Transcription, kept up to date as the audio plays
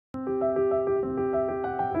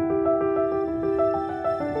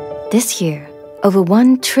This year, over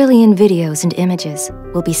 1 trillion videos and images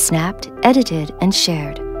will be snapped, edited, and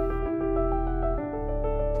shared.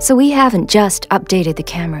 So we haven't just updated the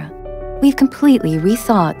camera. We've completely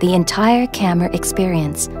rethought the entire camera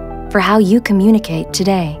experience for how you communicate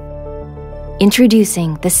today.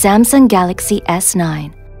 Introducing the Samsung Galaxy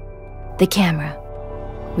S9, the camera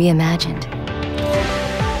reimagined.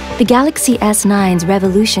 The Galaxy S9's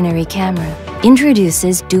revolutionary camera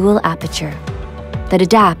introduces dual aperture that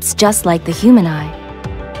adapts just like the human eye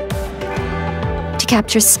to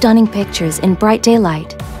capture stunning pictures in bright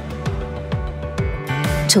daylight,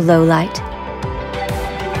 to low light,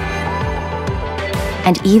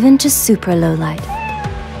 and even to super low light.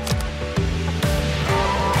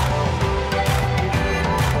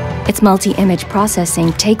 Its multi-image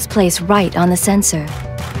processing takes place right on the sensor,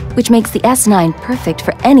 which makes the S9 perfect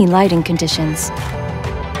for any lighting conditions.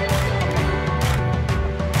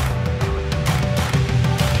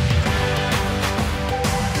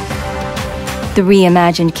 The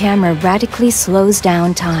reimagined camera radically slows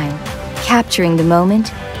down time, capturing the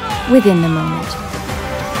moment within the moment.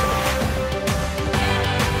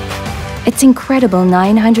 Its incredible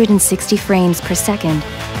 960 frames per second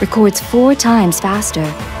records 4 times faster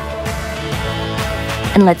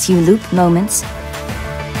and lets you loop moments,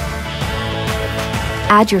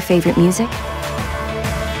 add your favorite music,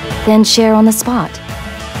 then share on the spot.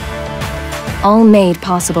 All made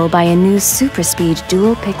possible by a new super speed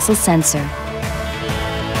dual pixel sensor,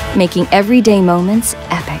 making everyday moments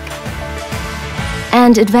epic.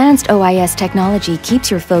 And advanced OIS technology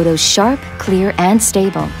keeps your photos sharp, clear, and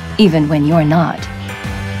stable, even when you're not.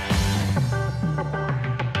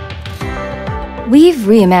 We've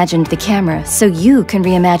reimagined the camera so you can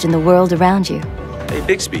reimagine the world around you. Hey,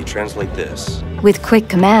 Bixby, translate this. With quick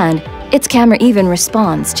command, its camera even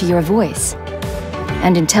responds to your voice.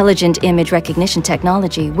 And intelligent image recognition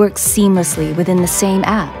technology works seamlessly within the same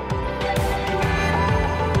app,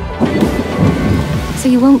 so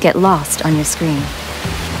you won't get lost on your screen.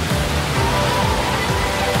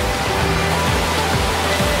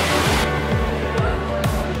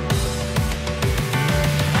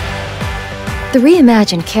 The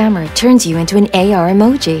reimagined camera turns you into an AR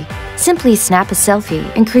emoji. Simply snap a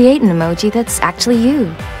selfie and create an emoji that's actually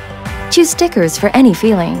you. Choose stickers for any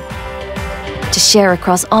feeling, to share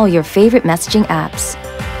across all your favorite messaging apps.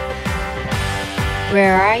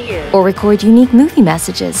 Where are you? Or record unique movie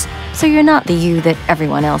messages, so you're not the you that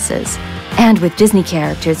everyone else is. And with Disney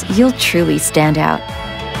characters, you'll truly stand out.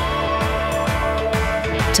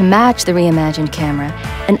 To match the reimagined camera,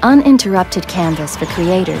 an uninterrupted canvas for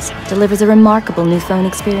creators delivers a remarkable new phone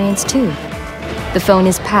experience too. The phone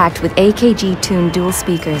is packed with AKG-tuned dual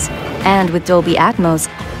speakers, and with Dolby Atmos,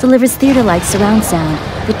 delivers theater-like surround sound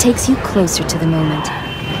that takes you closer to the moment.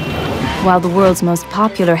 While the world's most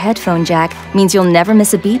popular headphone jack means you'll never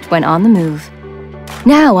miss a beat when on the move.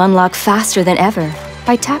 Now unlock faster than ever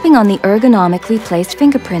by tapping on the ergonomically placed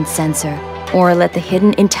fingerprint sensor, or let the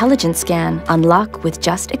hidden intelligence scan unlock with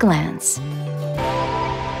just a glance.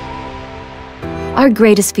 Our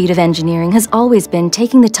greatest feat of engineering has always been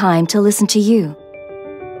taking the time to listen to you.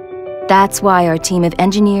 That's why our team of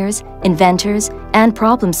engineers, inventors, and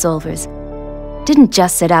problem solvers didn't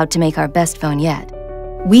just set out to make our best phone yet.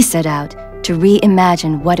 We set out to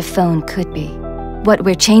reimagine what a phone could be. What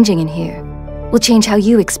we're changing in here will change how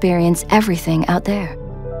you experience everything out there.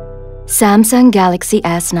 Samsung Galaxy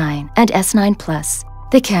S9 and S9 Plus,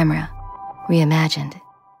 the camera reimagined.